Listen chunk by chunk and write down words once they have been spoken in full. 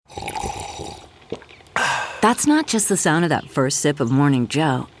That's not just the sound of that first sip of Morning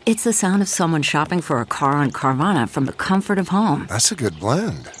Joe. It's the sound of someone shopping for a car on Carvana from the comfort of home. That's a good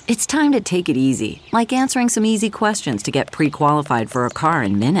blend. It's time to take it easy, like answering some easy questions to get pre-qualified for a car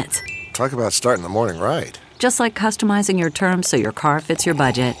in minutes. Talk about starting the morning right. Just like customizing your terms so your car fits your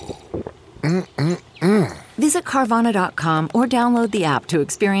budget. Visit Carvana.com or download the app to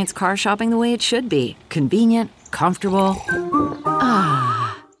experience car shopping the way it should be. Convenient, comfortable.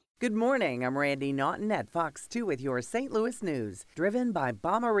 Good morning, I'm Randy Naughton at Fox 2 with your St. Louis news, driven by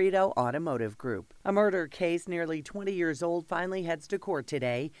Bomarito Automotive Group. A murder case nearly 20 years old finally heads to court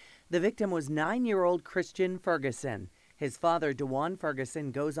today. The victim was 9-year-old Christian Ferguson. His father, DeJuan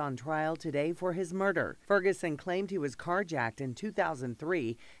Ferguson, goes on trial today for his murder. Ferguson claimed he was carjacked in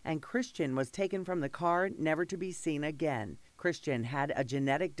 2003, and Christian was taken from the car, never to be seen again. Christian had a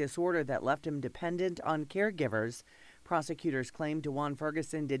genetic disorder that left him dependent on caregivers. Prosecutors claim DeJuan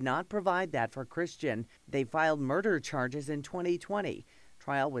Ferguson did not provide that for Christian. They filed murder charges in 2020.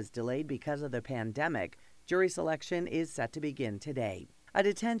 Trial was delayed because of the pandemic. Jury selection is set to begin today. A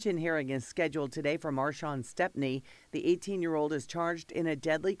detention hearing is scheduled today for Marshawn Stepney. The 18-year-old is charged in a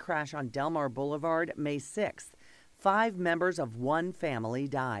deadly crash on Delmar Boulevard May 6th. 5 members of one family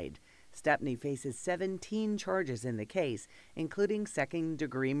died. Stepney faces 17 charges in the case, including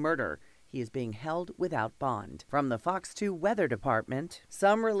second-degree murder. He is being held without bond. From the Fox 2 Weather Department,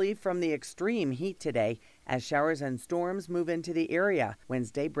 some relief from the extreme heat today as showers and storms move into the area.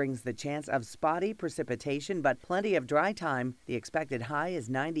 Wednesday brings the chance of spotty precipitation, but plenty of dry time. The expected high is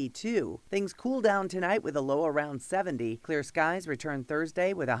 92. Things cool down tonight with a low around 70. Clear skies return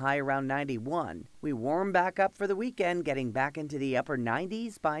Thursday with a high around 91. We warm back up for the weekend, getting back into the upper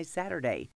 90s by Saturday.